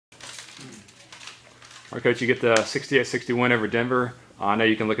All right, Coach, you get the 68-60 win over Denver. I know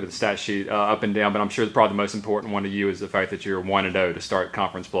you can look at the stat sheet up and down, but I'm sure probably the most important one to you is the fact that you're 1-0 to start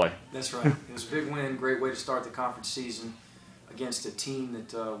conference play. That's right. It was a big win, great way to start the conference season against a team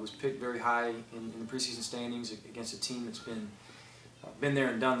that was picked very high in the preseason standings, against a team that's been there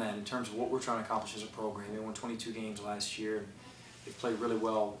and done that in terms of what we're trying to accomplish as a program. They won 22 games last year. They've played really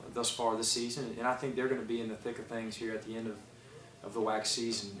well thus far this season, and I think they're going to be in the thick of things here at the end of the WAC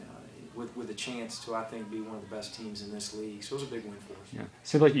season with a chance to, I think, be one of the best teams in this league. So it was a big win for us. Yeah.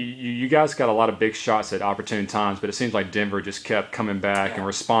 Seems like you guys got a lot of big shots at opportune times, but it seems like Denver just kept coming back and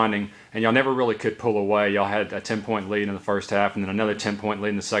responding, and y'all never really could pull away. Y'all had a 10-point lead in the first half and then another 10-point lead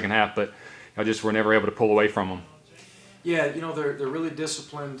in the second half, but y'all just were never able to pull away from them. Yeah, they're really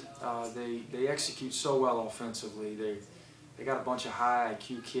disciplined. They execute so well offensively. They got a bunch of high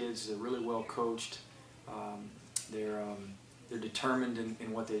IQ kids. They're really well coached. They're determined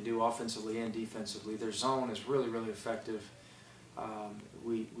in what they do offensively and defensively. Their zone is really, really effective.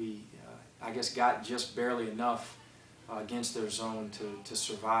 I guess, got just barely enough against their zone to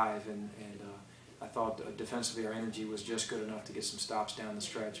survive, and I thought defensively our energy was just good enough to get some stops down the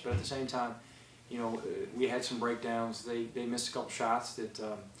stretch. But at the same time, we had some breakdowns. They missed a couple shots that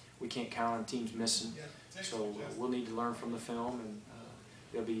we can't count on teams missing. So we'll need to learn from the film, and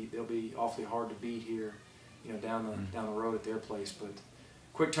they'll be awfully hard to beat here, down the road at their place. But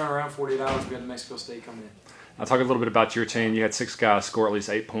quick turnaround, 48 hours. We got New Mexico State coming in. I'll talk a little bit about your team. You had 6 guys score at least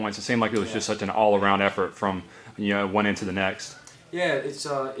 8 points. It seemed like it was just such an all-around effort from one end to the next. Yeah,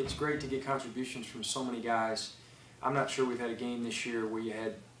 it's great to get contributions from so many guys. I'm not sure we've had a game this year where you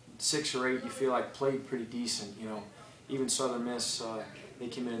had 6 or 8 you feel like played pretty decent. Even Southern Miss, they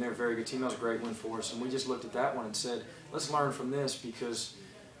came in and they're a very good team. That was a great win for us, and we just looked at that one and said, let's learn from this, because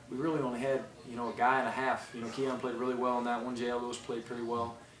we really only had a guy and a half. Keon played really well in that one. J.L. Lewis played pretty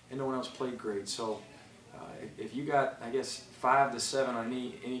well, and no one else played great. So if you got, I guess, 5 to 7 on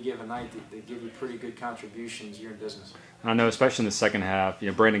any given night that give you pretty good contributions, you're in business. I know, especially in the second half,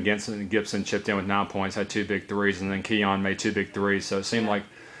 Brandon Gibson chipped in with 9 points, had 2 big threes, and then Keon made 2 big threes. So it seemed like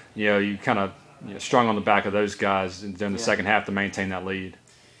you kind of strung on the back of those guys during the second half to maintain that lead.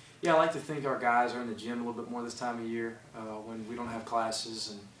 Yeah, I like to think our guys are in the gym a little bit more this time of year when we don't have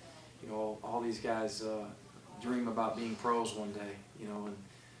classes, and all these guys dream about being pros one day. And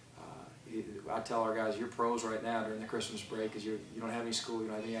I tell our guys, you're pros right now during the Christmas break because you don't have any school, you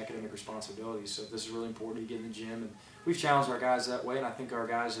don't have any academic responsibilities. So this is really important. You get in the gym, and we've challenged our guys that way, and I think our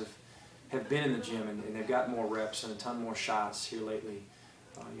guys have been in the gym and they've got more reps and a ton more shots here lately.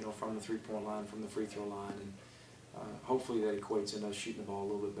 From the three-point line, from the free throw line, and hopefully that equates into us shooting the ball a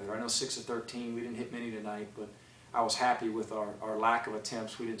little bit better. I know 6 of 13, we didn't hit many tonight, but I was happy with our lack of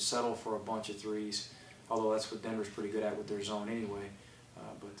attempts. We didn't settle for a bunch of threes, although that's what Denver's pretty good at with their zone anyway.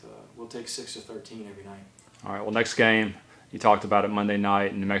 But we'll take 6 of 13 every night. All right, well, next game, you talked about it Monday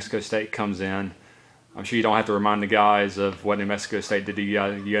night, and New Mexico State comes in. I'm sure you don't have to remind the guys of what New Mexico State did to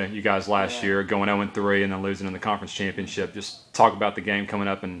you guys last year, going 0-3 and then losing in the conference championship. Just talk about the game coming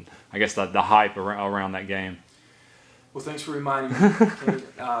up and, I guess, the hype around that game. Well, thanks for reminding me.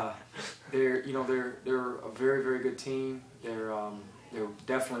 They're a very, very good team. They're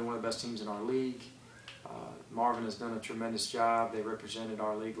definitely one of the best teams in our league. Marvin has done a tremendous job. They represented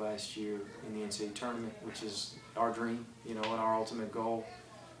our league last year in the NCAA tournament, which is our dream, and our ultimate goal,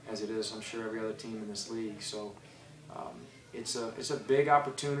 as it is, I'm sure, every other team in this league. So it's a big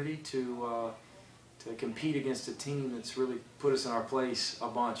opportunity to compete against a team that's really put us in our place a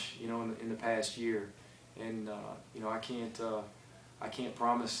bunch, in the past year. And I can't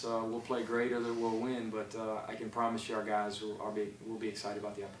promise we'll play great or that we'll win, but I can promise you our guys will be excited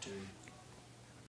about the opportunity.